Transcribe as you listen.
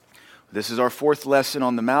This is our fourth lesson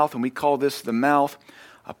on the mouth, and we call this the mouth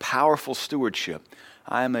a powerful stewardship.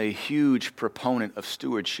 I am a huge proponent of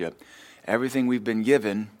stewardship. Everything we've been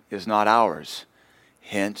given is not ours.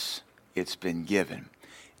 Hence, it's been given.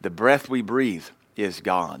 The breath we breathe is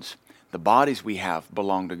God's. The bodies we have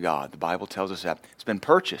belong to God. The Bible tells us that. It's been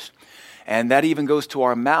purchased. And that even goes to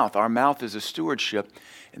our mouth. Our mouth is a stewardship.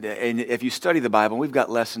 And if you study the Bible, we've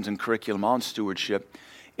got lessons and curriculum on stewardship.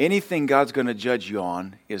 Anything God's going to judge you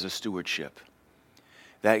on is a stewardship.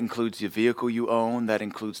 That includes the vehicle you own. That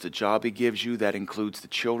includes the job He gives you. That includes the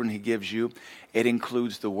children He gives you. It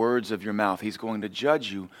includes the words of your mouth. He's going to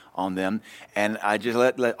judge you on them. And I just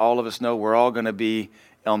let all of us know we're all going to be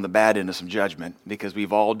on the bad end of some judgment because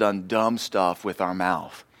we've all done dumb stuff with our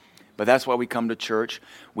mouth. But that's why we come to church.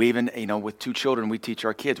 We even, with 2 children, we teach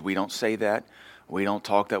our kids. We don't say that. We don't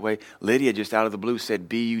talk that way. Lydia just out of the blue said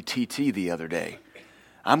B-U-T-T the other day.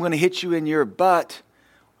 I'm going to hit you in your butt.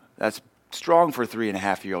 That's strong for a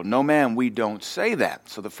 3.5-year-old. No, ma'am, we don't say that.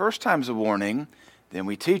 So the first time's a warning, then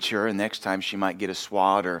we teach her, and next time she might get a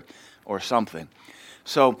swat or something.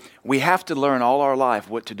 So we have to learn all our life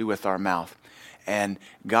what to do with our mouth. And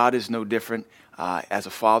God is no different. As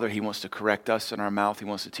a father, He wants to correct us in our mouth. He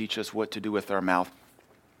wants to teach us what to do with our mouth.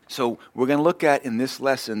 So we're going to look at in this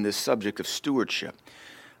lesson this subject of stewardship.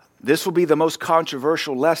 This will be the most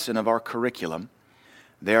controversial lesson of our curriculum.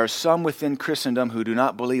 There are some within Christendom who do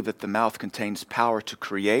not believe that the mouth contains power to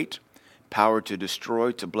create, power to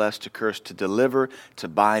destroy, to bless, to curse, to deliver, to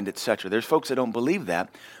bind, etc. There's folks that don't believe that,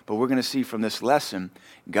 but we're going to see from this lesson,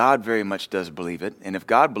 God very much does believe it. And if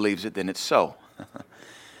God believes it, then it's so.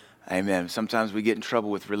 Amen. Sometimes we get in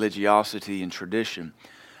trouble with religiosity and tradition.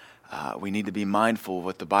 We need to be mindful of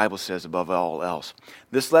what the Bible says above all else.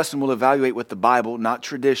 This lesson will evaluate what the Bible, not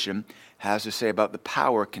tradition, has to say about the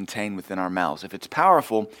power contained within our mouths. If it's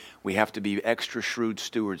powerful, we have to be extra shrewd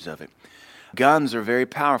stewards of it. Guns are very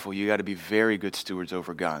powerful. You got to be very good stewards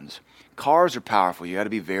over guns. Cars are powerful. You got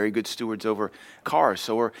to be very good stewards over cars.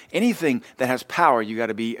 So anything that has power, you got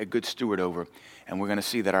to be a good steward over. And we're going to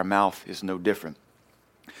see that our mouth is no different.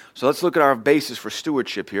 So let's look at our basis for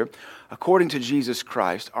stewardship here. According to Jesus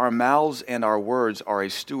Christ, our mouths and our words are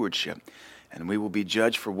a stewardship, and we will be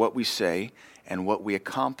judged for what we say and what we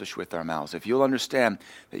accomplish with our mouths. If you'll understand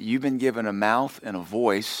that you've been given a mouth and a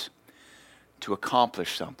voice to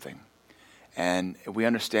accomplish something, and we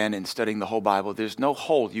understand in studying the whole Bible, there's no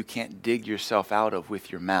hole you can't dig yourself out of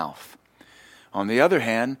with your mouth. On the other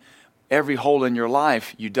hand, every hole in your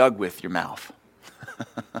life you dug with your mouth.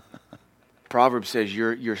 Proverbs says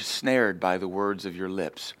you're snared by the words of your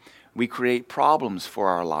lips. We create problems for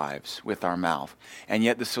our lives with our mouth. And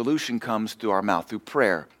yet the solution comes through our mouth, through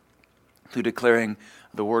prayer, through declaring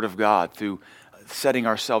the Word of God, through setting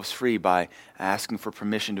ourselves free by asking for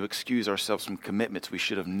permission to excuse ourselves from commitments we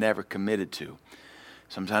should have never committed to.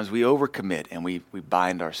 Sometimes we overcommit and we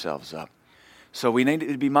bind ourselves up. So we need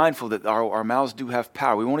to be mindful that our mouths do have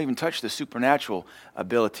power. We won't even touch the supernatural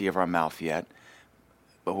ability of our mouth yet.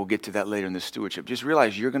 But we'll get to that later in the stewardship. Just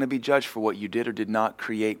realize you're going to be judged for what you did or did not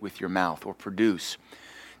create with your mouth or produce.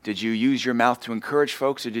 Did you use your mouth to encourage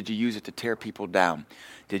folks, or did you use it to tear people down?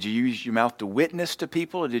 Did you use your mouth to witness to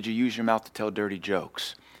people, or did you use your mouth to tell dirty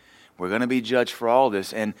jokes? We're going to be judged for all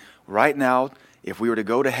this. And right now, if we were to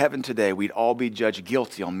go to heaven today, we'd all be judged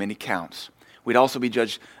guilty on many counts. We'd also be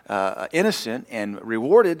judged innocent and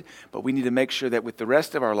rewarded, but we need to make sure that with the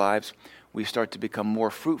rest of our lives, we start to become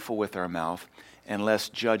more fruitful with our mouth and less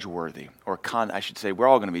judge-worthy, or we're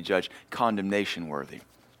all going to be judged condemnation-worthy.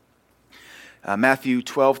 Matthew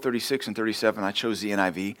 12:36 and 37, I chose the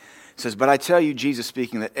NIV, says, "But I tell you," Jesus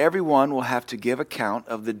speaking, "that everyone will have to give account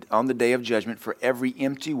on the day of judgment for every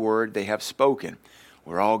empty word they have spoken."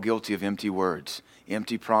 We're all guilty of empty words,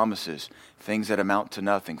 empty promises, things that amount to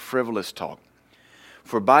nothing, frivolous talk.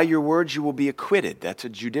 "For by your words you will be acquitted." That's a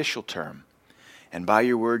judicial term. "And by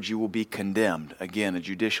your words you will be condemned." Again, a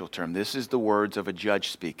judicial term. This is the words of a judge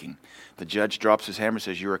speaking. The judge drops his hammer and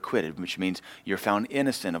says, "You're acquitted," which means you're found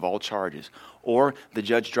innocent of all charges. Or the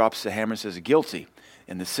judge drops the hammer and says, "Guilty."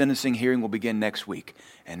 And the sentencing hearing will begin next week.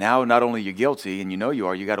 And now not only are you guilty, and you know you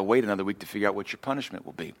are, you got to wait another week to figure out what your punishment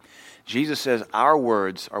will be. Jesus says our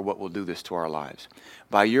words are what will do this to our lives.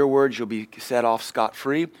 By your words you'll be set off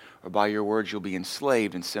scot-free, or by your words you'll be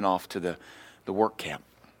enslaved and sent off to the work camp.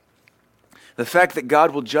 The fact that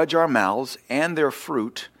God will judge our mouths and their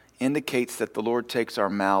fruit indicates that the Lord takes our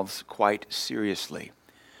mouths quite seriously.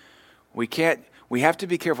 We have to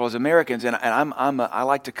be careful as Americans, and I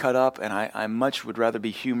like to cut up, and I much would rather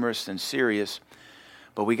be humorous than serious,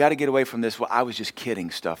 but we got to get away from this, "Well, I was just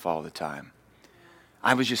kidding" stuff all the time.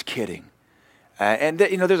 I was just kidding.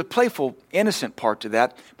 There's a playful, innocent part to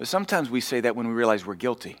that, but sometimes we say that when we realize we're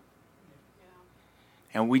guilty.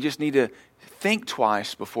 And we just need to think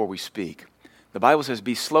twice before we speak. The Bible says,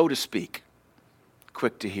 be slow to speak,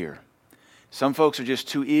 quick to hear. Some folks are just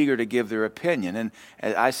too eager to give their opinion. And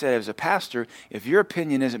as I said, as a pastor, if your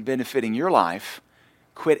opinion isn't benefiting your life,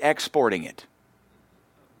 quit exporting it.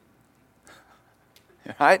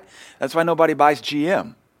 Right? That's why nobody buys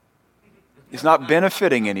GM. It's not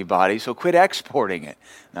benefiting anybody, so quit exporting it.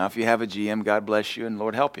 Now, if you have a GM, God bless you and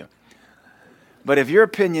Lord help you. But if your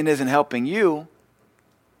opinion isn't helping you,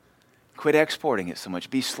 quit exporting it so much.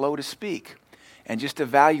 Be slow to speak and just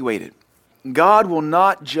evaluate it. God will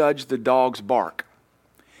not judge the dog's bark.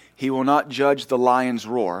 He will not judge the lion's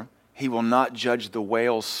roar. He will not judge the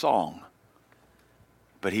whale's song.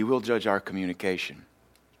 But He will judge our communication.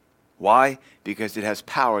 Why? Because it has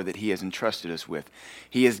power that He has entrusted us with.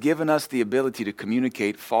 He has given us the ability to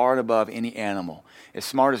communicate far and above any animal. As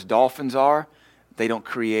smart as dolphins are, they don't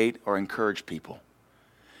create or encourage people.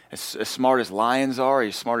 As smart as lions are,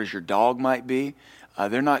 as smart as your dog might be,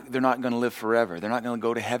 they're not going to live forever. They're not going to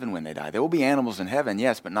go to heaven when they die. There will be animals in heaven,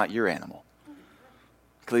 yes, but not your animal.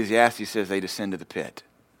 Ecclesiastes says they descend to the pit.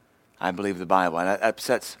 I believe the Bible, and that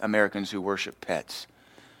upsets Americans who worship pets.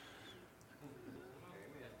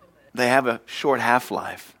 They have a short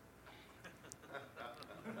half-life.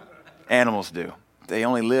 Animals do. They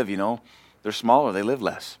only live, they're smaller, they live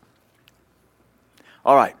less.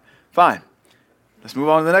 All right, fine. Let's move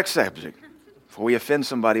on to the next subject before we offend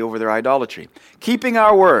somebody over their idolatry. Keeping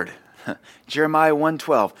our word. Jeremiah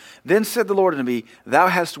 1:12. Then said the Lord unto me, Thou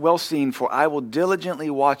hast well seen, for I will diligently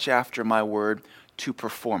watch after my word to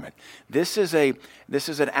perform it. This is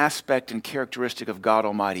an aspect and characteristic of God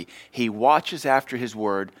Almighty. He watches after His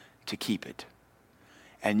word to keep it.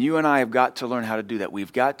 And you and I have got to learn how to do that.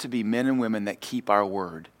 We've got to be men and women that keep our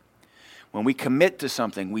word. When we commit to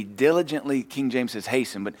something, we diligently, King James says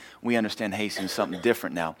hasten, but we understand hasten is something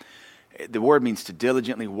different now. The word means to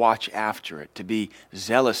diligently watch after it, to be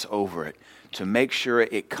zealous over it, to make sure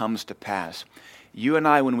it comes to pass. You and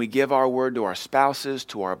I, when we give our word to our spouses,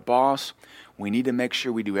 to our boss, we need to make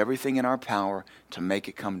sure we do everything in our power to make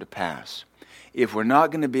it come to pass. If we're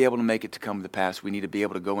not going to be able to make it to come to pass, we need to be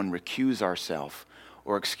able to go and recuse ourselves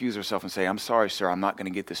or excuse ourselves and say, I'm sorry, sir, I'm not going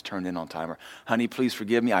to get this turned in on time. Or, honey, please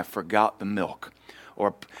forgive me, I forgot the milk.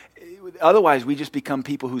 Or otherwise, we just become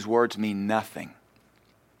people whose words mean nothing.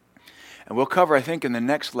 And we'll cover, I think, in the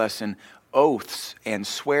next lesson, oaths and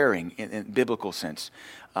swearing in biblical sense.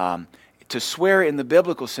 To swear in the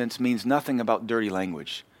biblical sense means nothing about dirty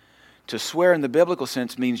language. To swear in the biblical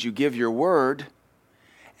sense means you give your word,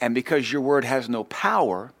 and because your word has no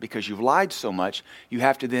power, because you've lied so much, you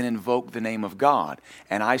have to then invoke the name of God.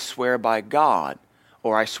 And I swear by God,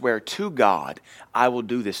 or I swear to God, I will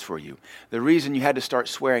do this for you. The reason you had to start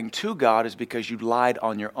swearing to God is because you lied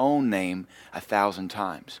on your own name 1,000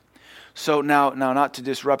 times. So now not to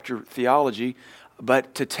disrupt your theology,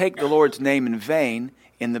 but to take the Lord's name in vain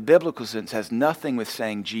in the biblical sense has nothing with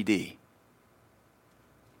saying GD.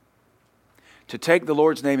 To take the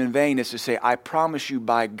Lord's name in vain is to say, I promise you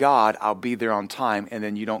by God I'll be there on time, and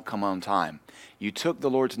then you don't come on time. You took the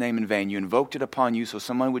Lord's name in vain. You invoked it upon you so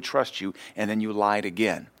someone would trust you, and then you lied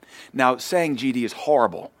again. Now, saying GD is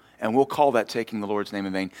horrible, and we'll call that taking the Lord's name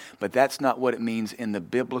in vain, but that's not what it means in the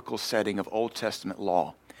biblical setting of Old Testament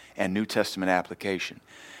law and New Testament application.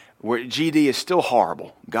 Where GD is still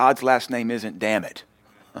horrible. God's last name isn't damn it.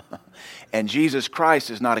 And Jesus Christ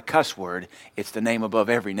is not a cuss word. It's the name above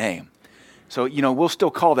every name. So, we'll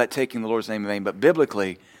still call that taking the Lord's name in vain, but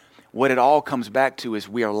biblically, what it all comes back to is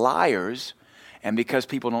we are liars, and because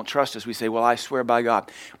people don't trust us, we say, well, I swear by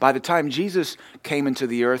God. By the time Jesus came into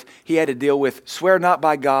the earth, He had to deal with swear not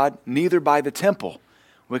by God, neither by the temple.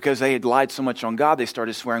 Because they had lied so much on God, they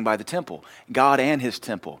started swearing by the temple, God and His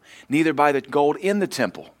temple. Neither by the gold in the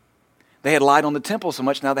temple. They had lied on the temple so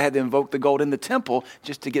much, now they had to invoke the gold in the temple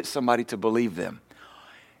just to get somebody to believe them.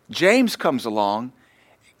 James comes along,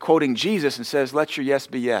 quoting Jesus, and says, let your yes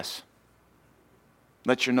be yes.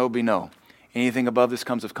 Let your no be no. Anything above this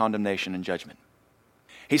comes of condemnation and judgment.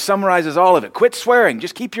 He summarizes all of it. Quit swearing.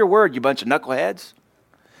 Just keep your word, you bunch of knuckleheads.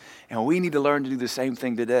 And we need to learn to do the same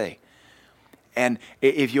thing today. And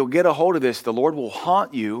if you'll get a hold of this, the Lord will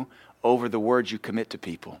haunt you over the words you commit to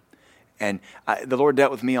people. And the Lord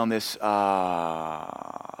dealt with me on this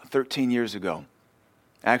 13 years ago.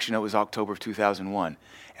 Actually, no, it was October of 2001.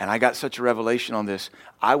 And I got such a revelation on this.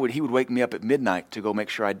 He would wake me up at midnight to go make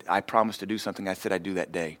sure I promised to do something I said I'd do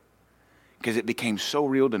that day. Because it became so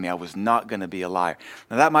real to me, I was not going to be a liar.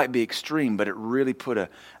 Now, that might be extreme, but it really put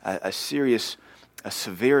a serious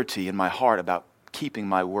severity in my heart about keeping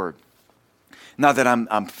my word. Not that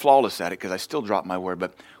I'm flawless at it, because I still drop my word,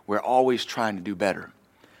 but we're always trying to do better.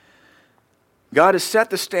 God has set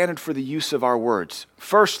the standard for the use of our words.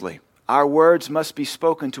 Firstly, our words must be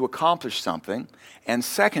spoken to accomplish something. And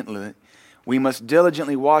secondly, we must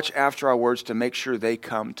diligently watch after our words to make sure they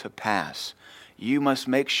come to pass. You must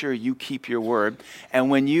make sure you keep your word. And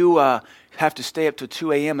when you have to stay up to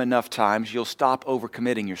 2 a.m. enough times, you'll stop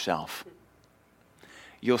overcommitting yourself.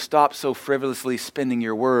 You'll stop so frivolously spending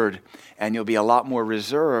your word, and you'll be a lot more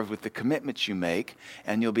reserved with the commitments you make,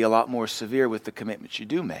 and you'll be a lot more severe with the commitments you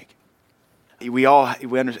do make. We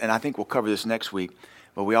understand, and I think we'll cover this next week,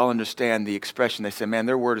 but we all understand the expression. They say, man,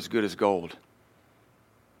 their word is good as gold.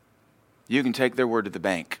 You can take their word to the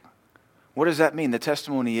bank. What does that mean? The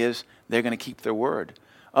testimony is they're going to keep their word.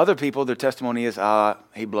 Other people, their testimony is,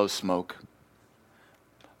 he blows smoke.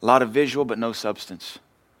 A lot of visual, but no substance.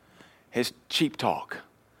 His cheap talk.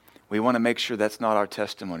 We want to make sure that's not our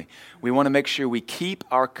testimony. We want to make sure we keep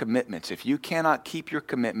our commitments. If you cannot keep your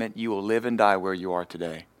commitment, you will live and die where you are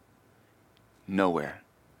today. Nowhere.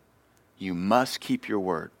 You must keep your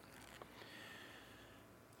word.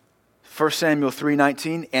 1 Samuel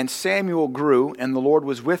 3:19, and Samuel grew, and the Lord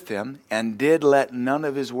was with him, and did let none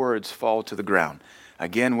of his words fall to the ground.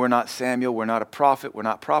 Again, we're not Samuel, we're not a prophet, we're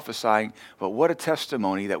not prophesying, but what a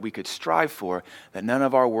testimony that we could strive for, that none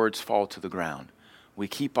of our words fall to the ground. We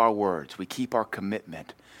keep our words, we keep our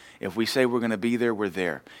commitment. If we say we're going to be there, we're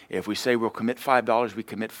there. If we say we'll commit $5, we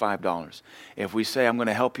commit $5. If we say I'm going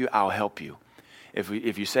to help you, I'll help you.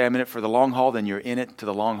 If you say I'm in it for the long haul, then you're in it to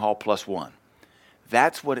the long haul plus one.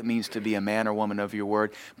 That's what it means to be a man or woman of your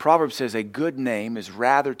word. Proverbs says a good name is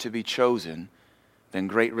rather to be chosen than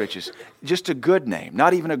great riches. Just a good name,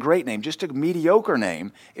 not even a great name, just a mediocre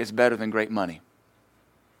name is better than great money.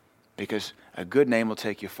 Because a good name will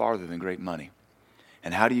take you farther than great money.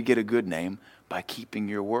 And how do you get a good name? By keeping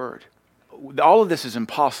your word. All of this is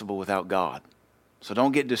impossible without God. So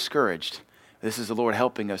don't get discouraged. This is the Lord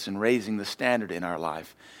helping us in raising the standard in our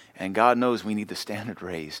life. And God knows we need the standard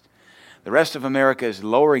raised. The rest of America is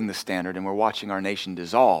lowering the standard, and we're watching our nation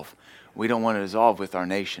dissolve. We don't want to dissolve with our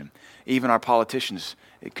nation. Even our politicians,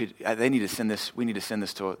 we need to send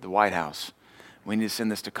this to the White House. We need to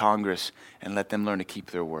send this to Congress and let them learn to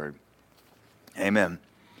keep their word. Amen.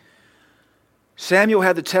 Samuel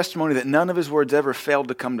had the testimony that none of his words ever failed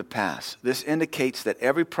to come to pass. This indicates that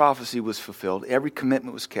every prophecy was fulfilled, every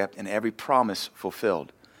commitment was kept, and every promise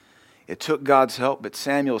fulfilled. It took God's help, but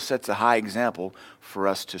Samuel sets a high example for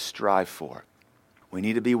us to strive for. We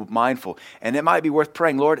need to be mindful. And it might be worth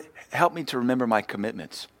praying, Lord, help me to remember my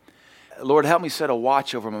commitments. Lord, help me set a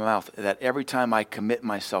watch over my mouth that every time I commit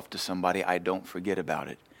myself to somebody, I don't forget about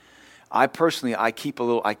it. I keep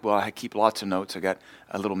I keep lots of notes. I got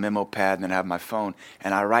a little memo pad, and then I have my phone,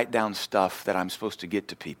 and I write down stuff that I'm supposed to get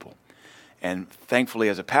to people. And thankfully,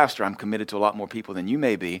 as a pastor, I'm committed to a lot more people than you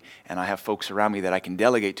may be, and I have folks around me that I can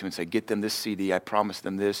delegate to and say, get them this CD, I promised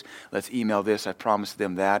them this, let's email this, I promised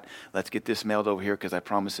them that, let's get this mailed over here because I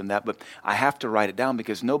promised them that. But I have to write it down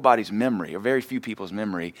because nobody's memory, or very few people's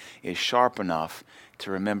memory, is sharp enough to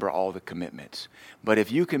remember all the commitments. But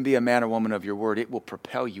if you can be a man or woman of your word, it will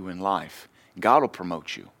propel you in life. God will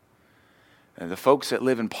promote you. The folks that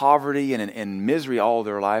live in poverty and in misery all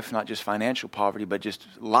their life, not just financial poverty, but just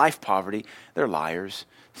life poverty, they're liars,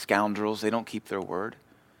 scoundrels. They don't keep their word.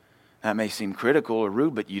 That may seem critical or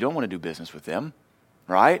rude, but you don't want to do business with them,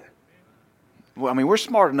 right? Well, I mean, we're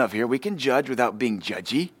smart enough here. We can judge without being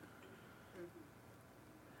judgy.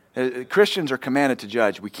 Christians are commanded to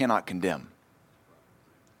judge. We cannot condemn.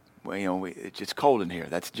 Well, it's cold in here.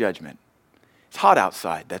 That's judgment. It's hot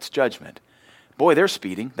outside. That's judgment. Boy, they're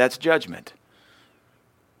speeding. That's judgment.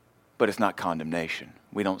 But it's not condemnation.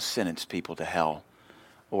 We don't sentence people to hell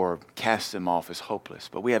or cast them off as hopeless.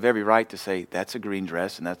 But we have every right to say, that's a green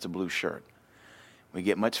dress and that's a blue shirt. We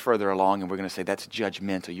get much further along and we're going to say, that's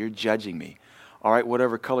judgmental. You're judging me. All right,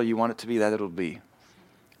 whatever color you want it to be, that it'll be.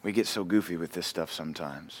 We get so goofy with this stuff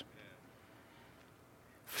sometimes.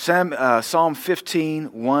 Psalm 15,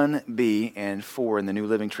 1b and 4 in the New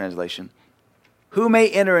Living Translation. Who may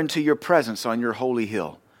enter into your presence on your holy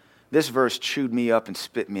hill? This verse chewed me up and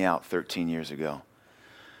spit me out 13 years ago.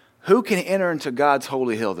 Who can enter into God's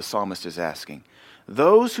holy hill, the psalmist is asking?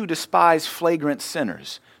 Those who despise flagrant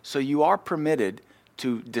sinners. So you are permitted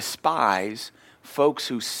to despise folks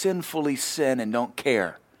who sinfully sin and don't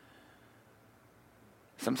care.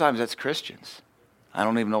 Sometimes that's Christians. I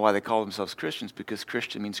don't even know why they call themselves Christians, because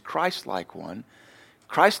Christian means Christ-like one.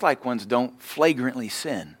 Christ-like ones don't flagrantly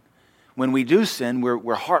sin. When we do sin,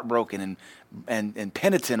 we're heartbroken and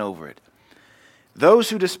penitent over it. Those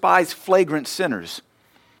who despise flagrant sinners,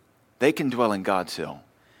 they can dwell in God's hill.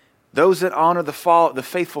 Those that honor the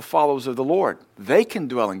faithful followers of the Lord, they can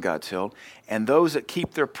dwell in God's hill, and those that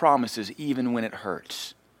keep their promises even when it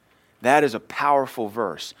hurts. That is a powerful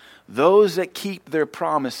verse. Those that keep their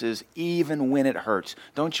promises even when it hurts.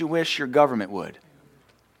 Don't you wish your government would?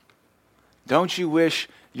 Don't you wish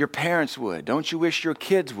your parents would? Don't you wish your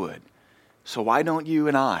kids would? So why don't you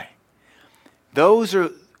and I? Those are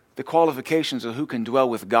the qualifications of who can dwell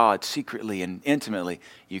with God secretly and intimately.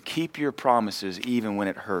 You keep your promises even when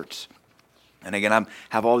it hurts. And again, I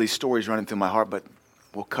have all these stories running through my heart, but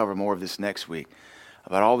we'll cover more of this next week.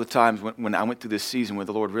 About all the times when I went through this season where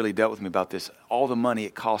the Lord really dealt with me about this, all the money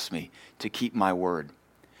it cost me to keep my word.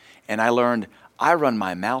 And I learned I run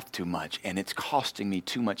my mouth too much, and it's costing me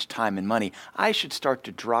too much time and money. I should start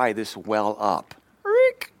to dry this well up.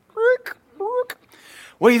 Rick.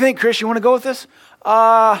 What do you think, Chris? You want to go with this?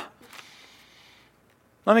 Let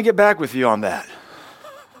me get back with you on that.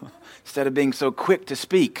 Instead of being so quick to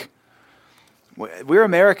speak. We're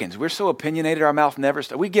Americans. We're so opinionated, our mouth never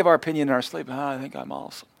stops. We give our opinion in our sleep. I think I'm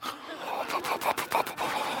awesome.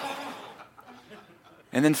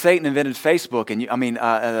 And then Satan invented Facebook, and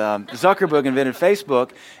Zuckerberg invented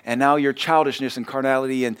Facebook, and now your childishness and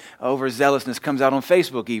carnality and overzealousness comes out on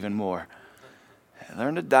Facebook even more.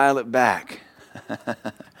 Learn to dial it back.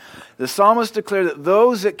 The psalmist declared that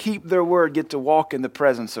those that keep their word get to walk in the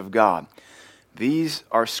presence of God. These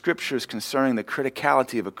are scriptures concerning the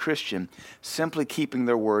criticality of a Christian simply keeping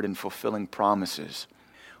their word and fulfilling promises.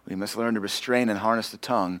 We must learn to restrain and harness the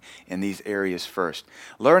tongue in these areas first.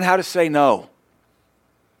 Learn how to say no.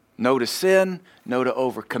 No to sin, no to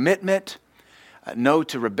overcommitment, no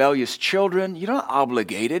to rebellious children. You're not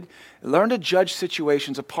obligated. Learn to judge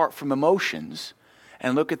situations apart from emotions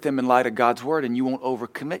and look at them in light of God's word, and you won't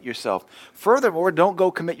overcommit yourself. Furthermore, don't go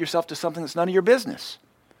commit yourself to something that's none of your business.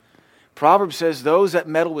 Proverbs says those that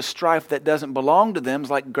meddle with strife that doesn't belong to them is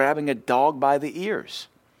like grabbing a dog by the ears.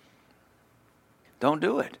 Don't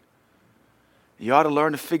do it. You ought to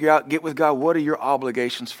learn to figure out, get with God, what are your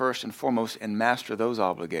obligations first and foremost, and master those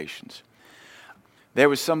obligations. There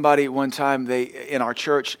was somebody at one time in our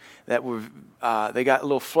church that they got a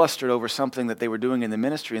little flustered over something that they were doing in the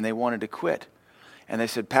ministry, and they wanted to quit. And they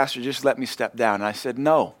said, Pastor, just let me step down. And I said,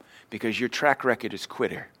 no, because your track record is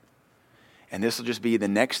quitter. And this will just be the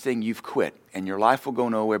next thing you've quit. And your life will go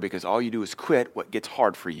nowhere because all you do is quit what gets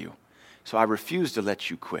hard for you. So I refuse to let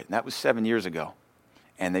you quit. And that was 7 years ago.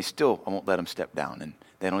 And I won't let them step down. And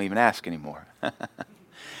they don't even ask anymore.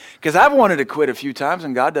 Because I've wanted to quit a few times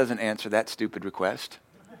and God doesn't answer that stupid request.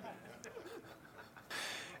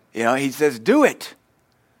 He says, do it.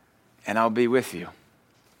 And I'll be with you.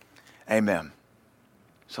 Amen.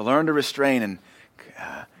 So learn to restrain and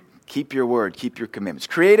keep your word, keep your commitments.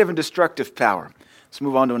 Creative and destructive power. Let's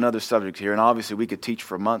move on to another subject here. And obviously we could teach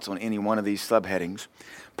for months on any one of these subheadings.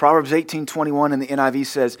 Proverbs 18:21 in the NIV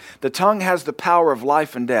says, the tongue has the power of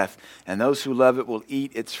life and death, and those who love it will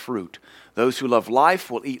eat its fruit. Those who love life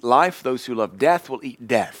will eat life. Those who love death will eat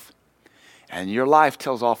death. And your life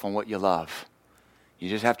tells off on what you love. You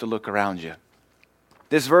just have to look around you.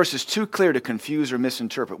 This verse is too clear to confuse or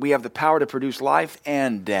misinterpret. We have the power to produce life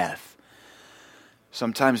and death.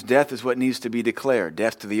 Sometimes death is what needs to be declared.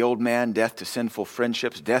 Death to the old man, death to sinful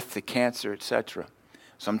friendships, death to cancer, etc.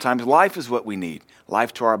 Sometimes life is what we need.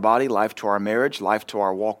 Life to our body, life to our marriage, life to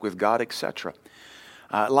our walk with God, etc.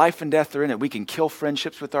 Life and death are in it. We can kill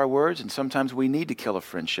friendships with our words, and sometimes we need to kill a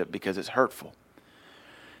friendship because it's hurtful.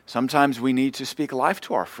 Sometimes we need to speak life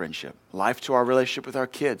to our friendship, life to our relationship with our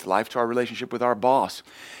kids, life to our relationship with our boss.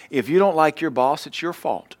 If you don't like your boss, it's your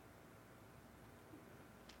fault.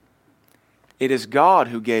 It is God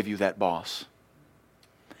who gave you that boss.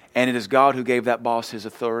 And it is God who gave that boss his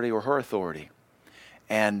authority or her authority.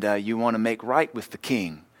 And you want to make right with the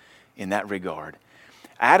king in that regard.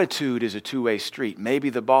 Attitude is a two-way street. Maybe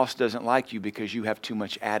the boss doesn't like you because you have too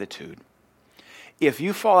much attitude. If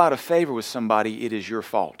you fall out of favor with somebody, it is your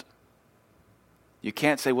fault. You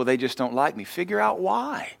can't say, well, they just don't like me. Figure out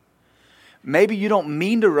why. Maybe you don't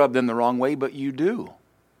mean to rub them the wrong way, but you do.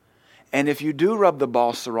 And if you do rub the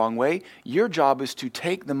boss the wrong way, your job is to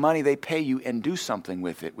take the money they pay you and do something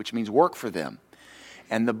with it, which means work for them.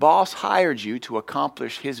 And the boss hired you to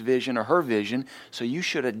accomplish his vision or her vision, so you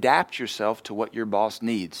should adapt yourself to what your boss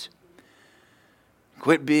needs.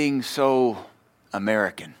 Quit being so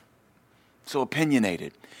American. So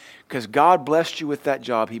opinionated, because God blessed you with that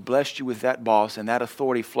job. He blessed you with that boss, and that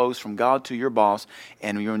authority flows from God to your boss.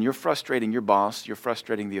 And when you're frustrating your boss, you're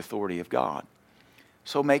frustrating the authority of God.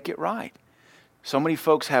 So make it right. So many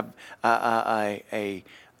folks have a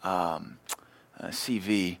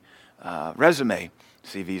CV, resume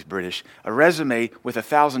CV's British. A resume with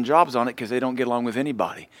 1,000 jobs on it because they don't get along with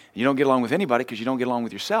anybody. You don't get along with anybody because you don't get along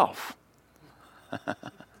with yourself.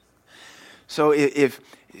 So if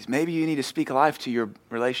maybe you need to speak life to your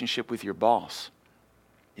relationship with your boss.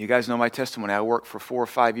 You guys know my testimony. I worked for 4 or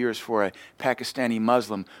 5 years for a Pakistani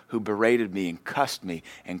Muslim who berated me and cussed me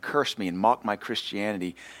and cursed me and mocked my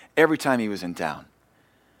Christianity every time he was in town.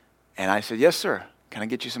 And I said, yes, sir. Can I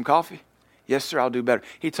get you some coffee? Yes, sir, I'll do better.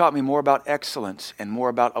 He taught me more about excellence and more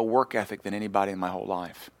about a work ethic than anybody in my whole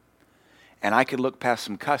life. And I could look past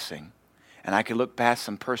some cussing, and I could look past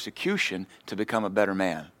some persecution to become a better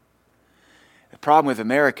man. The problem with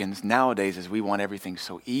Americans nowadays is we want everything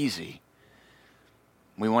so easy.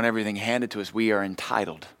 We want everything handed to us. We are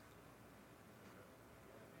entitled.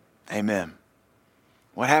 Amen.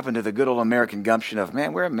 What happened to the good old American gumption of,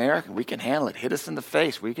 man, we're American. We can handle it. Hit us in the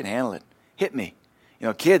face. We can handle it. Hit me.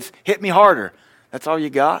 Kids, hit me harder. That's all you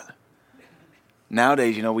got?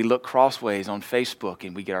 Nowadays, we look crossways on Facebook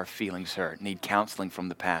and we get our feelings hurt. Need counseling from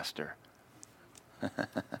the pastor.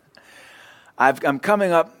 I'm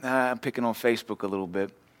coming up, I'm picking on Facebook a little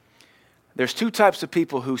bit. There's 2 types of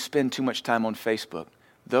people who spend too much time on Facebook.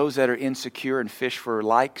 Those that are insecure and fish for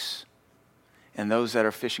likes, and those that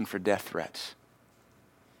are fishing for death threats.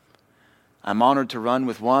 I'm honored to run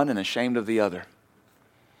with one and ashamed of the other.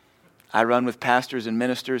 I run with pastors and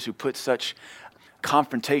ministers who put such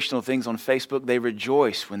confrontational things on Facebook. They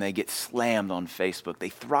rejoice when they get slammed on Facebook. They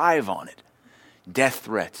thrive on it. Death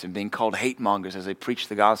threats and being called hate mongers as they preach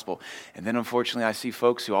the gospel. And then unfortunately I see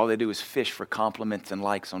folks who all they do is fish for compliments and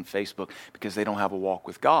likes on Facebook because they don't have a walk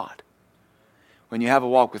with God. When you have a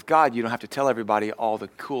walk with God, you don't have to tell everybody all the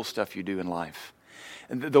cool stuff you do in life.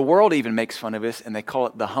 And the world even makes fun of this and they call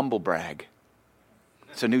it the humble brag.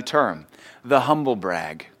 It's a new term. The humble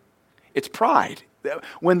brag. It's pride.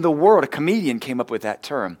 When a comedian came up with that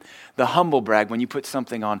term, the humble brag, when you put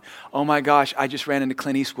something on, oh my gosh, I just ran into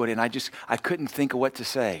Clint Eastwood and I couldn't think of what to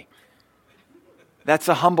say. That's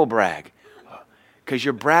a humble brag. Because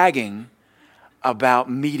you're bragging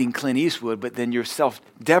about meeting Clint Eastwood, but then you're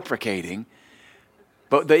self-deprecating.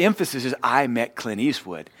 But the emphasis is, I met Clint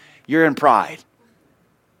Eastwood. You're in pride.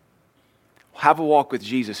 Have a walk with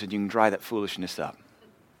Jesus and you can dry that foolishness up.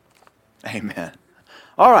 Amen.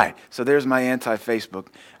 All right, so there's my anti-Facebook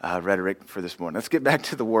rhetoric for this morning. Let's get back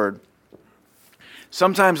to the Word.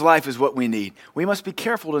 Sometimes life is what we need. We must be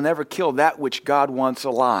careful to never kill that which God wants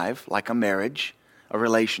alive, like a marriage, a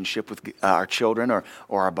relationship with our children or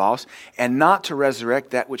our boss, and not to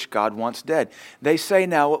resurrect that which God wants dead. They say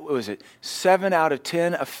now, what was it? 7 out of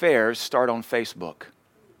 10 affairs start on Facebook.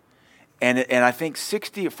 And I think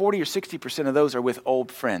 40 or 60% of those are with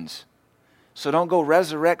old friends. So don't go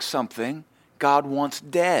resurrect something God wants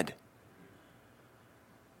dead.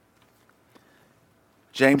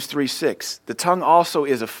 James 3:6. The tongue also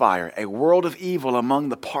is a fire, a world of evil among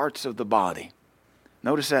the parts of the body.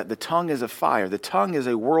 Notice that the tongue is a fire. The tongue is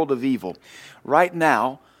a world of evil. Right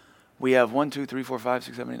now, we have 1, 2, 3, 4, 5,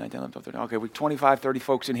 6, 7, 8, 9, 10, 11, 12, 13. Okay, we 25, 30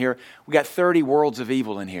 folks in here. We got 30 worlds of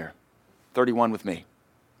evil in here. 31 with me.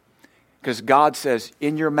 Because God says,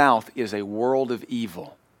 in your mouth is a world of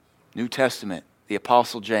evil. New Testament, the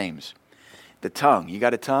Apostle James. The tongue. You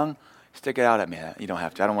got a tongue? Stick it out at me. You don't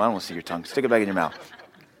have to. I don't want to see your tongue. Stick it back in your mouth.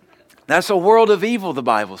 That's a world of evil, the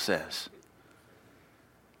Bible says.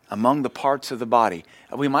 Among the parts of the body.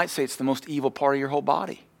 We might say it's the most evil part of your whole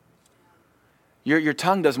body. Your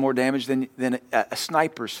tongue does more damage than a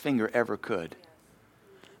sniper's finger ever could.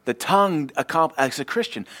 The tongue, as a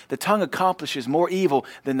Christian, the tongue accomplishes more evil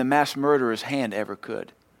than the mass murderer's hand ever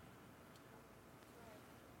could.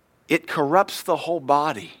 It corrupts the whole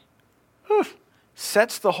body.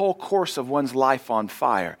 Sets the whole course of one's life on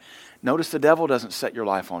fire. Notice the devil doesn't set your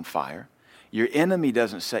life on fire. Your enemy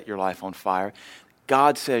doesn't set your life on fire.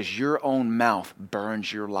 God says your own mouth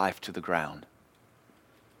burns your life to the ground.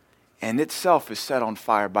 And itself is set on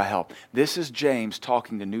fire by hell. This is James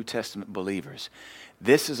talking to New Testament believers.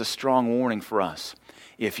 This is a strong warning for us.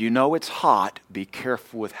 If you know it's hot, be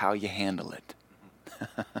careful with how you handle it.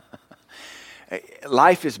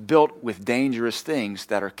 Life is built with dangerous things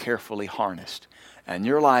that are carefully harnessed. And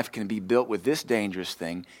your life can be built with this dangerous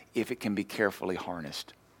thing if it can be carefully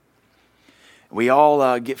harnessed. We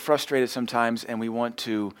all get frustrated sometimes and we want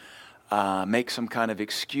to make some kind of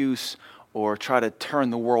excuse or try to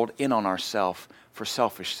turn the world in on ourselves for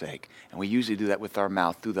selfish sake. And we usually do that with our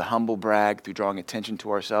mouth, through the humble brag, through drawing attention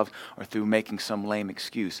to ourselves, or through making some lame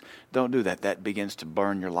excuse. Don't do that. That begins to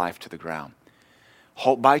burn your life to the ground.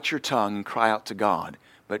 Bite your tongue and cry out to God.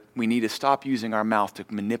 But we need to stop using our mouth to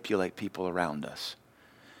manipulate people around us.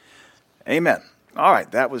 Amen. All right,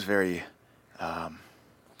 that was very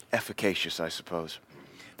efficacious, I suppose.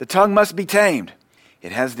 The tongue must be tamed.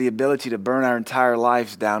 It has the ability to burn our entire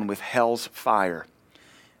lives down with hell's fire.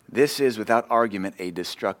 This is, without argument, a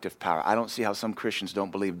destructive power. I don't see how some Christians don't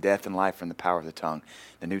believe death and life are in the power of the tongue.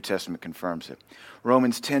 The New Testament confirms it.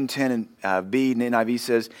 Romans 10:10 and B in the NIV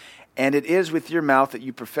says, and it is with your mouth that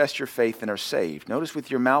you profess your faith and are saved. Notice, with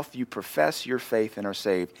your mouth you profess your faith and are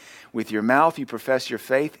saved. With your mouth you profess your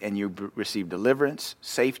faith and you receive deliverance,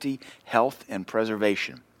 safety, health, and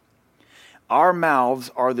preservation. Our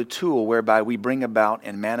mouths are the tool whereby we bring about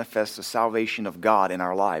and manifest the salvation of God in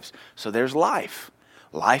our lives. So there's life.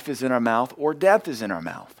 Life is in our mouth, or death is in our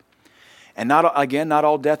mouth. And not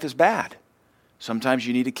all death is bad. Sometimes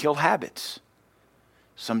you need to kill habits.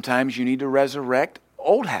 Sometimes you need to resurrect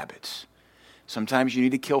old habits. Sometimes you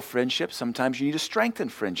need to kill friendships. Sometimes you need to strengthen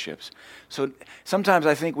friendships. So sometimes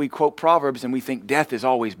I think we quote Proverbs and we think death is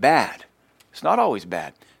always bad. It's not always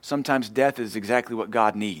bad. Sometimes death is exactly what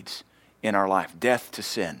God needs in our life. Death to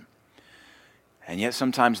sin. And yet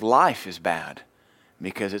sometimes life is bad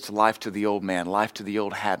because it's life to the old man, life to the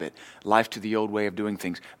old habit, life to the old way of doing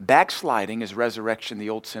things. Backsliding is resurrection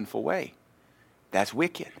the old sinful way. That's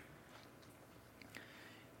wicked.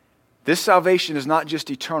 This salvation is not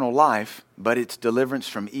just eternal life, but it's deliverance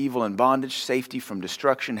from evil and bondage, safety from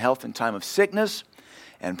destruction, health in time of sickness,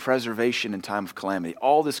 and preservation in time of calamity.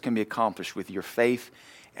 All this can be accomplished with your faith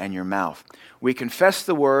and your mouth. We confess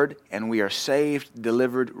the word, and we are saved,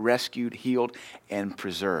 delivered, rescued, healed, and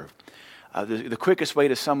preserved. The quickest way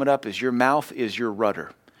to sum it up is your mouth is your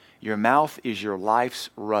rudder. Your mouth is your life's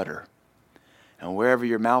rudder. And wherever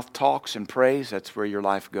your mouth talks and prays, that's where your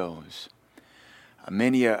life goes.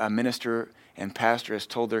 Many a minister and pastor has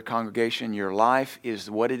told their congregation, your life is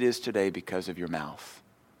what it is today because of your mouth.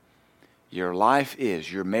 Your life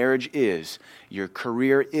is, your marriage is, your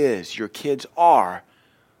career is, your kids are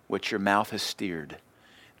what your mouth has steered.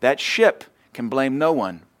 That ship can blame no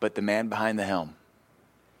one but the man behind the helm.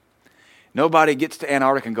 Nobody gets to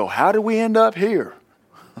Antarctica and go, how did we end up here?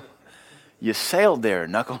 You sailed there,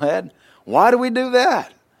 knucklehead. Why do we do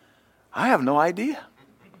that? I have no idea.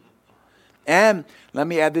 And let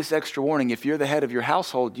me add this extra warning. If you're the head of your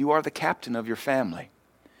household, you are the captain of your family.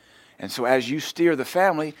 And so as you steer the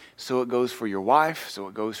family, so it goes for your wife, so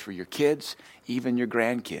it goes for your kids, even your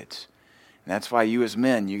grandkids. And that's why you as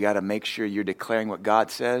men, you got to make sure you're declaring what God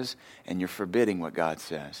says and you're forbidding what God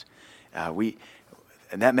says.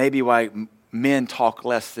 And that may be why men talk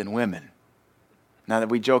less than women. Now that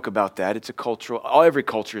we joke about that, it's a cultural, every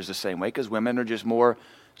culture is the same way because women are just more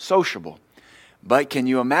sociable. But can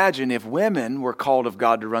you imagine if women were called of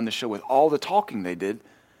God to run the show with all the talking they did?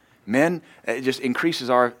 Men, it just increases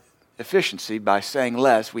our efficiency by saying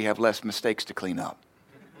less. We have less mistakes to clean up,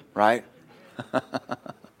 right?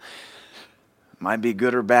 Might be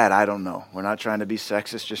good or bad, I don't know. We're not trying to be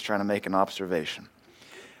sexist, just trying to make an observation.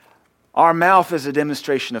 Our mouth is a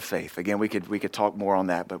demonstration of faith. Again, we could talk more on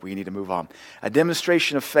that, but we need to move on. A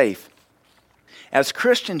demonstration of faith. As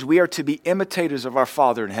Christians, we are to be imitators of our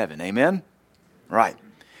Father in heaven. Amen? Right.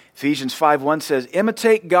 Ephesians 5:1 says,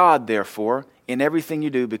 imitate God, therefore, in everything you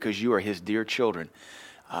do because you are His dear children.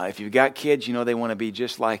 If you've got kids, you know they want to be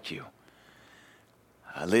just like you.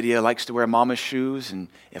 Lydia likes to wear mama's shoes, and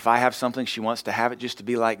if I have something, she wants to have it just to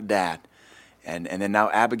be like Dad. And then now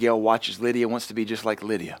Abigail watches Lydia, wants to be just like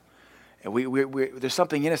Lydia. And there's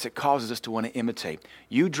something in us that causes us to want to imitate.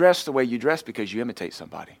 You dress the way you dress because you imitate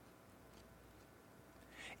somebody.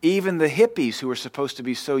 Even the hippies who are supposed to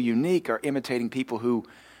be so unique are imitating people who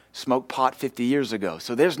smoked pot 50 years ago.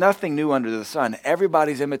 So there's nothing new under the sun.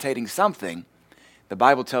 Everybody's imitating something. The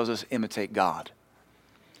Bible tells us imitate God.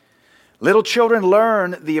 Little children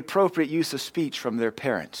learn the appropriate use of speech from their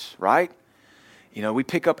parents, right? You know, we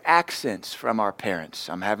pick up accents from our parents.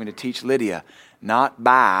 I'm having to teach Lydia, not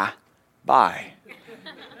by.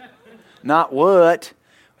 Not what.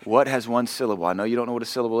 What has one syllable? I know you don't know what a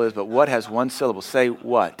syllable is, but what has one syllable? Say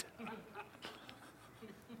what.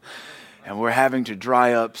 And we're having to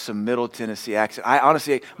dry up some Middle Tennessee accent. I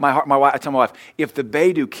honestly, I tell my wife, if the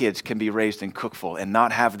Beidou kids can be raised in Cookeville and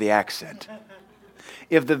not have the accent,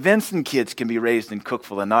 if the Vinson kids can be raised in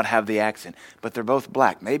Cookeville and not have the accent, but they're both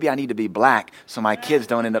black, maybe I need to be black so my kids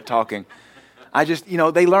don't end up talking.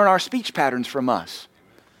 They learn our speech patterns from us.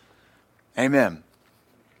 Amen.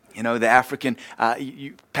 You know, the African,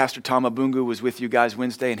 Pastor Tom Abungu was with you guys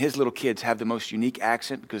Wednesday, and his little kids have the most unique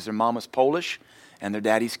accent because their mama's Polish and their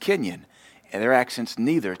daddy's Kenyan. And their accents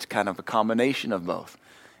neither. It's kind of a combination of both.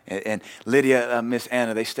 And Lydia, Miss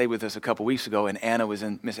Anna, they stayed with us a couple weeks ago, and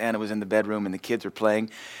Miss Anna was in the bedroom, and the kids are playing.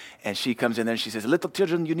 And she comes in there, and she says, little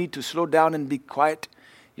children, you need to slow down and be quiet.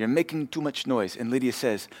 You're making too much noise. And Lydia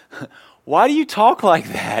says, why do you talk like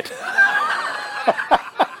that?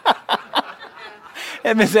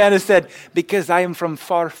 And Miss Anna said, because I am from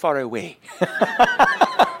far, far away.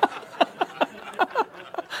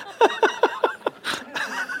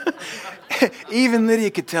 Even Lydia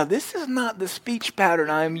could tell, this is not the speech pattern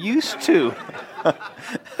I'm used to.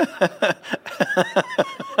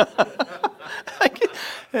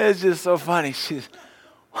 It's just so funny. She's,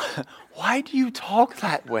 why do you talk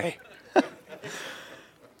that way?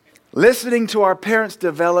 Listening to our parents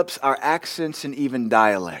develops our accents and even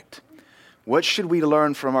dialect. What should we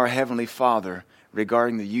learn from our Heavenly Father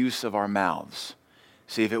regarding the use of our mouths?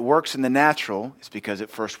 See, if it works in the natural, it's because it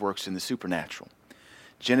first works in the supernatural.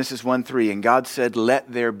 Genesis 1:3, and God said,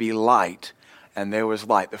 let there be light, and there was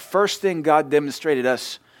light. The first thing God demonstrated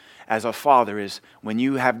us as a father is when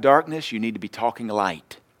you have darkness, you need to be talking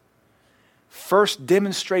light. First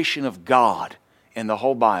demonstration of God in the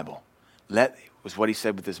whole Bible. Was what he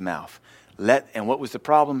said with his mouth. And what was the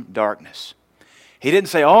problem? Darkness. He didn't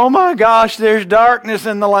say, oh my gosh, there's darkness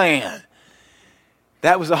in the land.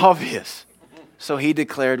 That was obvious. So he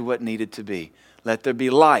declared what needed to be. Let there be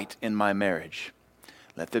light in my marriage.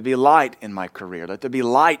 Let there be light in my career. Let there be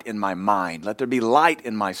light in my mind. Let there be light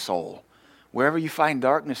in my soul. Wherever you find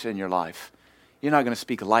darkness in your life, you're not going to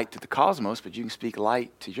speak light to the cosmos, but you can speak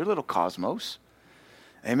light to your little cosmos.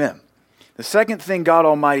 Amen. The second thing God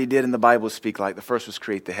Almighty did in the Bible is speak light. The first was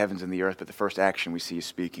create the heavens and the earth, but the first action we see is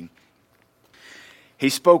speaking. He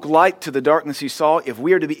spoke light to the darkness he saw. If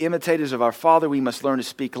we are to be imitators of our Father, we must learn to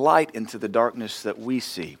speak light into the darkness that we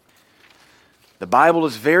see. The Bible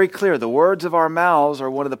is very clear. The words of our mouths are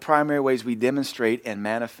one of the primary ways we demonstrate and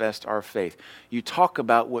manifest our faith. You talk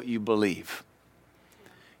about what you believe.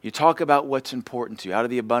 You talk about what's important to you. Out of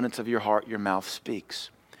the abundance of your heart, your mouth speaks.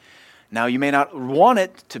 Now, you may not want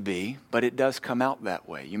it to be, but it does come out that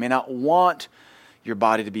way. You may not want your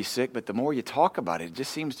body to be sick, but the more you talk about it, it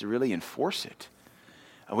just seems to really enforce it.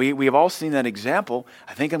 We have all seen that example.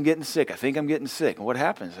 I think I'm getting sick. I think I'm getting sick. And what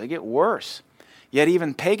happens? They get worse. Yet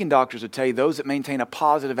even pagan doctors would tell you those that maintain a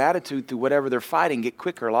positive attitude through whatever they're fighting get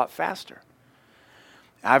quicker a lot faster.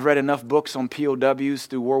 I've read enough books on POWs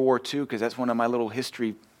through World War II because that's one of my little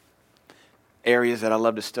history areas that I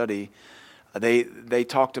love to study. They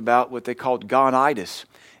talked about what they called gone-itis.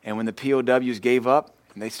 And when the POWs gave up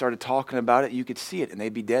and they started talking about it, you could see it, and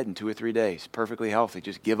they'd be dead in 2 or 3 days, perfectly healthy,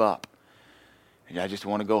 just give up. And I just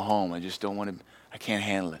want to go home. I can't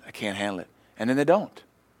handle it. I can't handle it. And then they don't.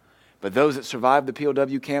 But those that survived the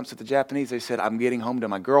POW camps with the Japanese, they said, I'm getting home to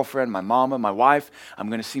my girlfriend, my mama, my wife. I'm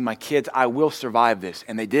going to see my kids. I will survive this.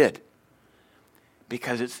 And they did.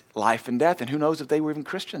 Because it's life and death. And who knows if they were even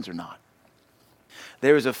Christians or not.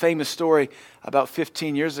 There was a famous story about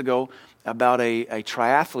 15 years ago about a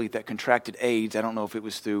triathlete that contracted AIDS. I don't know if it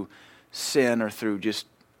was through sin or through just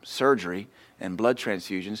surgery and blood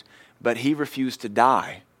transfusions, but he refused to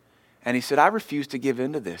die. And he said, I refuse to give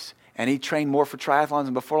in to this. And he trained more for triathlons,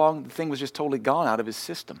 and before long, the thing was just totally gone out of his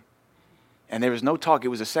system. And there was no talk, it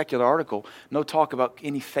was a secular article, no talk about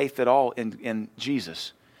any faith at all in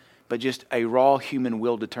Jesus, but just a raw human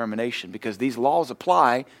will determination, because these laws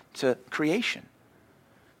apply to creation.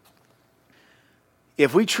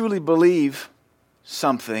 If we truly believe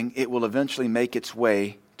something, it will eventually make its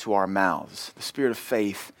way to our mouths. The spirit of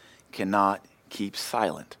faith cannot keep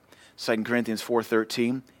silent. 2 Corinthians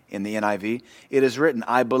 4:13 in the NIV, it is written,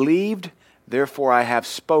 I believed, therefore I have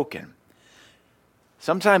spoken.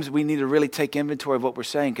 Sometimes we need to really take inventory of what we're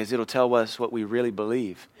saying because it'll tell us what we really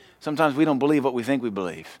believe. Sometimes we don't believe what we think we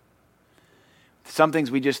believe. Some things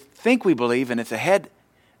we just think we believe and it's a head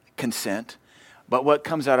consent, but what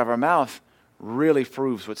comes out of our mouth really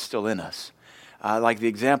proves what's still in us. Like the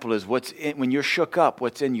example is, when you're shook up,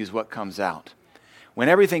 what's in you is what comes out. When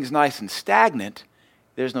everything's nice and stagnant,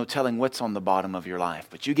 there's no telling what's on the bottom of your life.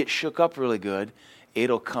 But you get shook up really good,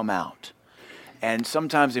 it'll come out. And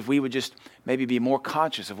sometimes if we would just maybe be more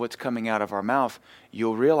conscious of what's coming out of our mouth,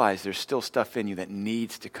 you'll realize there's still stuff in you that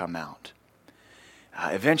needs to come out.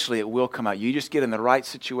 Eventually it will come out. You just get in the right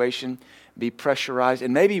situation, be pressurized.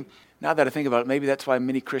 And maybe, now that I think about it, maybe that's why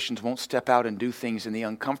many Christians won't step out and do things in the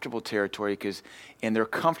uncomfortable territory, because in their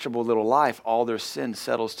comfortable little life, all their sin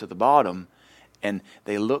settles to the bottom and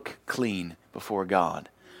they look clean before God.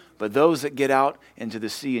 But those that get out into the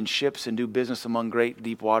sea in ships and do business among great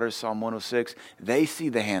deep waters, Psalm 106, they see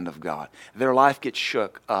the hand of God. Their life gets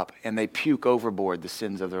shook up and they puke overboard the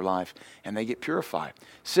sins of their life and they get purified.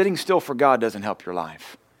 Sitting still for God doesn't help your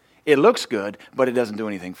life. It looks good, but it doesn't do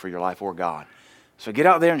anything for your life or God. So get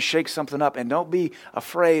out there and shake something up, and don't be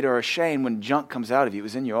afraid or ashamed when junk comes out of you. It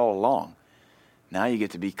was in you all along. Now you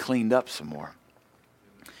get to be cleaned up some more.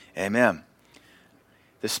 Amen.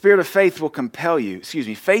 The spirit of faith will compel you.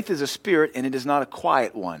 Faith is a spirit, and it is not a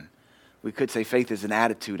quiet one. We could say faith is an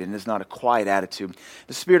attitude, and it's not a quiet attitude.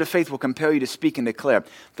 The spirit of faith will compel you to speak and declare.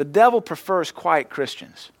 The devil prefers quiet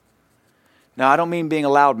Christians. Now, I don't mean being a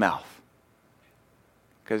loudmouth,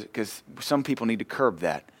 because some people need to curb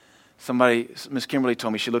that. Miss Kimberly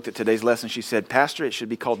told me, she looked at today's lesson, she said, Pastor, it should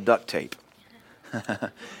be called duct tape.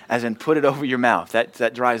 As in, put it over your mouth.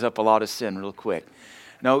 That dries up a lot of sin real quick.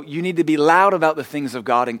 No, you need to be loud about the things of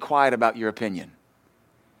God and quiet about your opinion.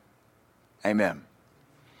 Amen.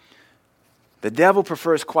 The devil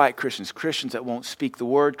prefers quiet Christians, Christians that won't speak the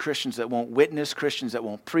word, Christians that won't witness, Christians that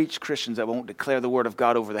won't preach, Christians that won't declare the word of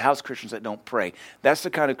God over the house, Christians that don't pray. That's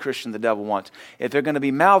the kind of Christian the devil wants. If they're going to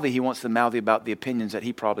be mouthy, he wants them mouthy about the opinions that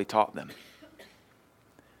he probably taught them.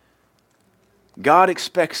 God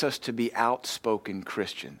expects us to be outspoken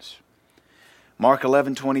Christians. Mark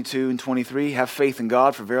 11:22-23, have faith in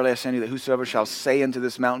God, for verily I say unto you that whosoever shall say unto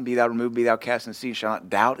this mountain, be thou removed, be thou cast in the sea, shall not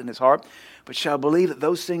doubt in his heart, but shall believe that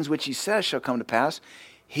those things which he says shall come to pass,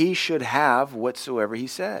 he should have whatsoever he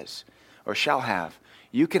says, or shall have.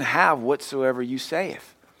 You can have whatsoever you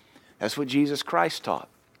saith. That's what Jesus Christ taught.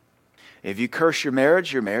 If you curse your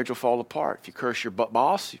marriage will fall apart. If you curse your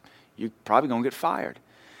boss, you're probably going to get fired.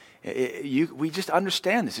 We just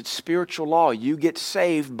understand this. It's spiritual law. You get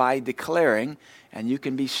saved by declaring, and you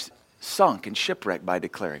can be sunk and shipwrecked by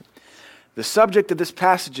declaring. The subject of this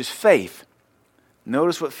passage is faith.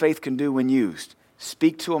 Notice what faith can do when used.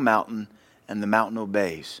 Speak to a mountain, and the mountain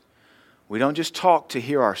obeys. We don't just talk to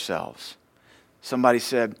hear ourselves. Somebody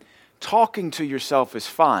said, talking to yourself is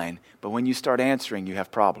fine, but when you start answering, you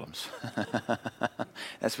have problems.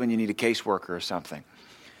 That's when you need a caseworker or something.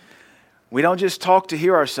 We don't just talk to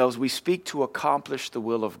hear ourselves, we speak to accomplish the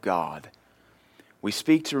will of God. We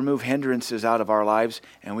speak to remove hindrances out of our lives,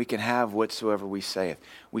 and we can have whatsoever we saith.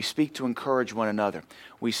 We speak to encourage one another.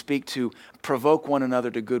 We speak to provoke one another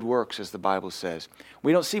to good works, as the Bible says.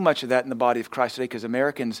 We don't see much of that in the body of Christ today, because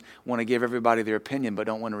Americans want to give everybody their opinion, but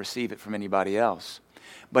don't want to receive it from anybody else.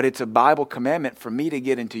 But it's a Bible commandment for me to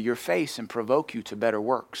get into your face and provoke you to better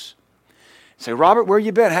works. Say, Robert, where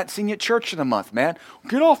you been? I hadn't seen you at church in a month, man.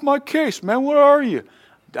 Get off my case, man. Where are you?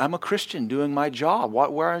 I'm a Christian doing my job.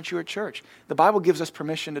 Where aren't you at church? The Bible gives us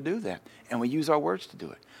permission to do that, and we use our words to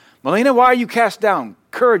do it. Melina, why are you cast down?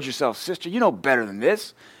 Encourage yourself, sister. You know better than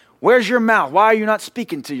this. Where's your mouth? Why are you not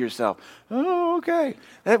speaking to yourself? Oh, okay.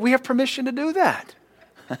 We have permission to do that.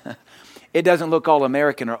 It doesn't look all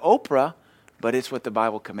American or Oprah, but it's what the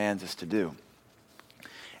Bible commands us to do.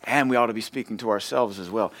 And we ought to be speaking to ourselves as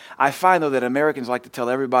well. I find, though, that Americans like to tell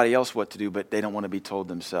everybody else what to do, but they don't want to be told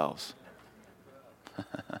themselves.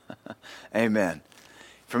 Amen.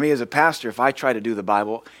 For me as a pastor, if I try to do the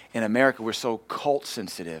Bible, in America we're so cult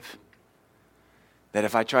sensitive that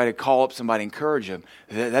if I try to call up somebody, encourage them,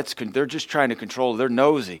 they're just trying to control, they're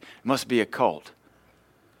nosy. It must be a cult.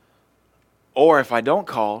 Or if I don't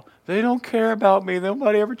call, they don't care about me.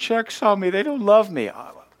 Nobody ever checks on me. They don't love me.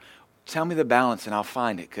 Tell me the balance and I'll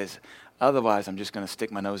find it, because otherwise I'm just going to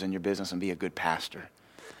stick my nose in your business and be a good pastor.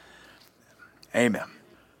 Amen.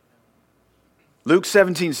 Luke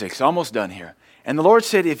 17:6, almost done here. And the Lord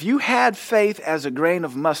said, if you had faith as a grain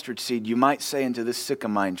of mustard seed, you might say unto this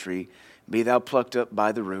sycamore tree, be thou plucked up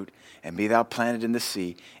by the root, and be thou planted in the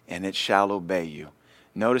sea, and it shall obey you.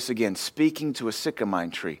 Notice again, speaking to a sycamore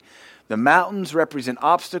tree. The mountains represent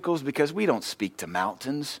obstacles because we don't speak to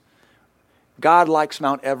mountains. God likes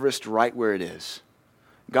Mount Everest right where it is.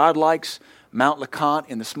 God likes Mount LeConte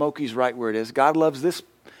in the Smokies right where it is. God loves this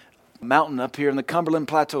mountain up here in the Cumberland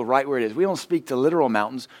Plateau right where it is. We don't speak to literal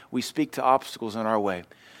mountains. We speak to obstacles in our way.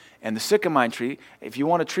 And the sycamore tree, if you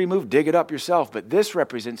want a tree moved, dig it up yourself. But this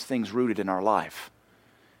represents things rooted in our life,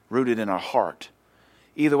 rooted in our heart.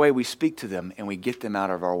 Either way, we speak to them and we get them out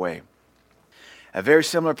of our way. A very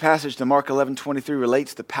similar passage to Mark 11:23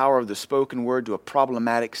 relates the power of the spoken word to a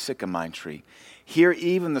problematic sycamore tree. Here,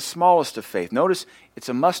 even the smallest of faith. Notice it's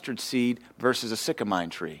a mustard seed versus a sycamore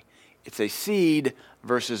tree. It's a seed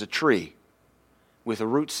versus a tree with a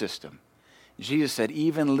root system. Jesus said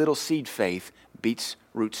even little seed faith beats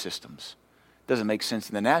root systems. Doesn't make sense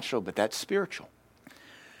in the natural, but that's spiritual.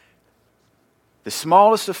 The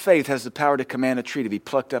smallest of faith has the power to command a tree to be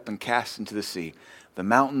plucked up and cast into the sea. The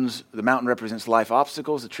mountain represents life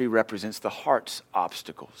obstacles. The tree represents the heart's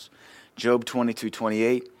obstacles. Job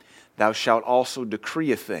 22:28, thou shalt also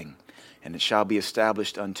decree a thing, and it shall be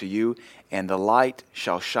established unto you, and the light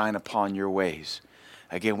shall shine upon your ways.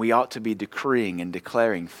 Again, we ought to be decreeing and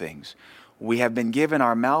declaring things. We have been given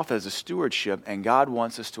our mouth as a stewardship, and God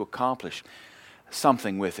wants us to accomplish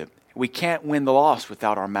something with it. We can't win the lost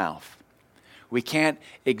without our mouth. We can't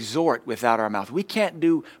exhort without our mouth. We can't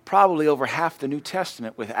do probably over half the New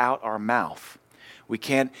Testament without our mouth. We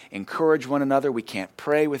can't encourage one another. We can't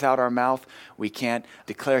pray without our mouth. We can't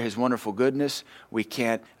declare His wonderful goodness. We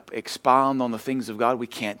can't expound on the things of God. We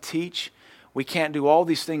can't teach. We can't do all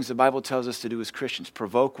these things the Bible tells us to do as Christians,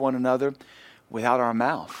 provoke one another, without our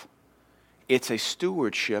mouth. It's a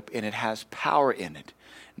stewardship, and it has power in it.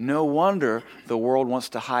 No wonder the world wants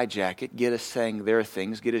to hijack it, get us saying their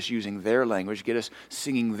things, get us using their language, get us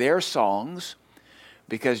singing their songs,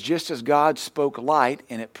 because just as God spoke light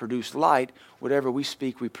and it produced light, whatever we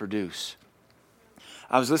speak, we produce.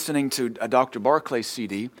 I was listening to a Dr. Barclay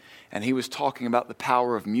CD, and he was talking about the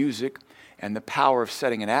power of music and the power of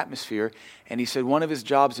setting an atmosphere. And he said one of his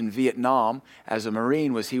jobs in Vietnam as a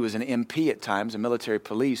Marine was he was an MP at times, a military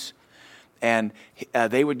police. And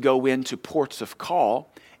they would go into ports of call,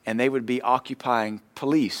 and they would be occupying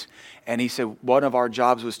police. And he said one of our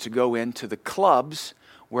jobs was to go into the clubs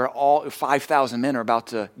where all 5,000 men are about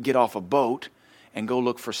to get off a boat and go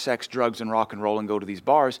look for sex, drugs, and rock and roll and go to these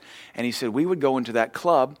bars. And he said we would go into that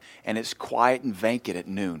club, and it's quiet and vacant at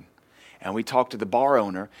noon. And we talked to the bar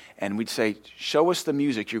owner, and we'd say, show us the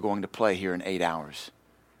music you're going to play here in 8 hours.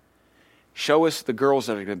 Show us the girls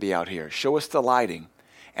that are going to be out here. Show us the lighting.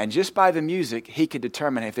 And just by the music, he could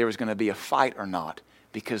determine if there was going to be a fight or not,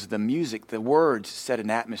 because the music, the words set an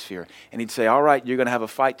atmosphere. And he'd say, all right, you're going to have a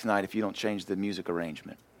fight tonight if you don't change the music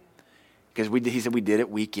arrangement. Because he said we did it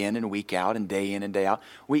week in and week out and day in and day out.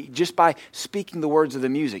 Just by speaking the words of the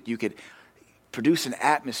music, you could produce an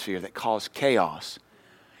atmosphere that caused chaos.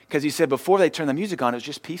 Because he said before they turned the music on, it was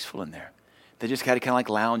just peaceful in there. They just had kind of like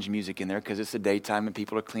lounge music in there because it's the daytime and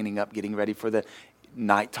people are cleaning up, getting ready for the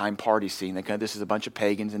nighttime party scene. This is a bunch of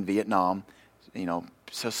pagans in Vietnam,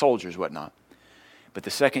 so soldiers, whatnot. But the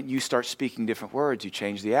second you start speaking different words, you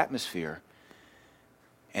change the atmosphere.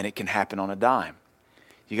 And it can happen on a dime.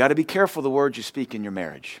 You got to be careful the words you speak in your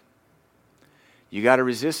marriage. You got to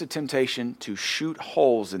resist the temptation to shoot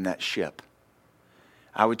holes in that ship.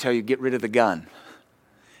 I would tell you, get rid of the gun.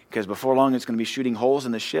 Because before long it's going to be shooting holes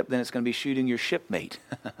in the ship, then it's going to be shooting your shipmate.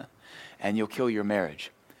 And you'll kill your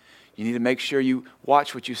marriage. You need to make sure you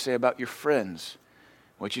watch what you say about your friends,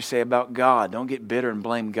 what you say about God. Don't get bitter and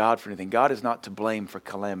blame God for anything. God is not to blame for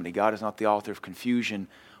calamity. God is not the author of confusion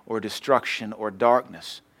or destruction or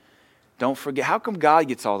darkness. Don't forget, how come God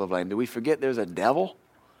gets all the blame? Do we forget there's a devil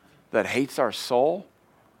that hates our soul?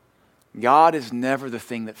 God is never the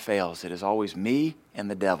thing that fails. It is always me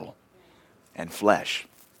and the devil and flesh.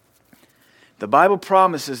 The Bible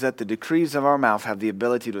promises that the decrees of our mouth have the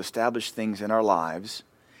ability to establish things in our lives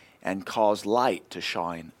and cause light to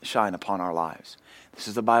shine upon our lives. This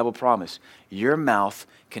is the Bible promise. Your mouth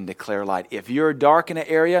can declare light. If you're dark in an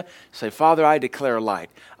area, say, Father, I declare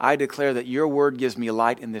light. I declare that your word gives me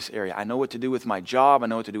light in this area. I know what to do with my job. I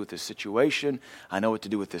know what to do with this situation. I know what to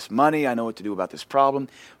do with this money. I know what to do about this problem.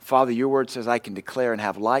 Father, your word says I can declare and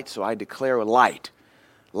have light, so I declare light.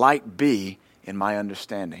 Light be in my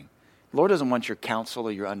understanding. The Lord doesn't want your counsel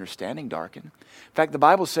or your understanding darkened. In fact, the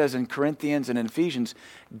Bible says in Corinthians and in Ephesians,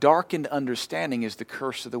 darkened understanding is the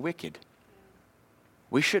curse of the wicked.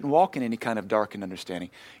 We shouldn't walk in any kind of darkened understanding.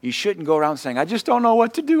 You shouldn't go around saying, I just don't know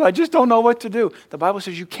what to do. I just don't know what to do. The Bible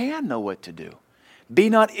says you can know what to do. Be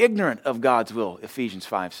not ignorant of God's will, Ephesians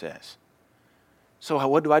 5 says. So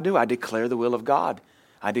what do? I declare the will of God.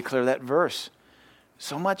 I declare that verse.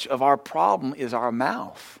 So much of our problem is our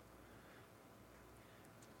mouth.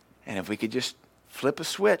 And if we could just flip a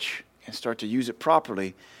switch and start to use it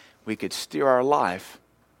properly, we could steer our life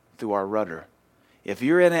through our rudder. If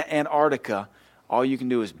you're in Antarctica, all you can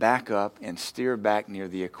do is back up and steer back near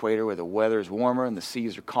the equator where the weather is warmer and the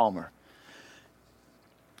seas are calmer.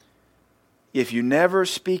 If you never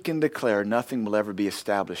speak and declare, nothing will ever be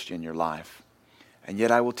established in your life. And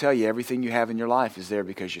yet I will tell you, everything you have in your life is there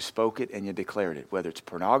because you spoke it and you declared it. Whether it's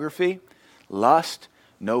pornography, lust,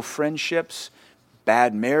 no friendships,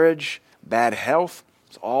 bad marriage, bad health,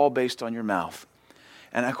 it's all based on your mouth.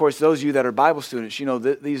 And of course, those of you that are Bible students,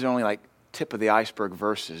 these are only like tip of the iceberg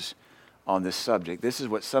verses on this subject. This is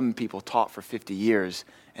what some people taught for 50 years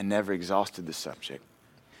and never exhausted the subject.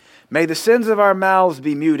 May the sins of our mouths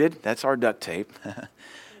be muted. That's our duct tape.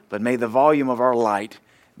 But may the volume of our light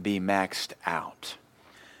be maxed out.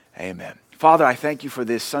 Amen. Father, I thank you for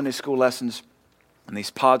these Sunday school lessons and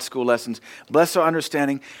these pod school lessons. Bless our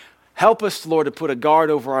understanding. Help us, Lord, to put a guard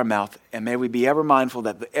over our mouth, and may we be ever mindful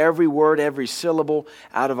that every word, every syllable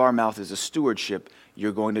out of our mouth is a stewardship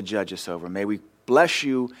you're going to judge us over. May we bless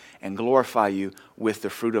you and glorify you with the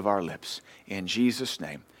fruit of our lips. In Jesus'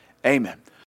 name, amen.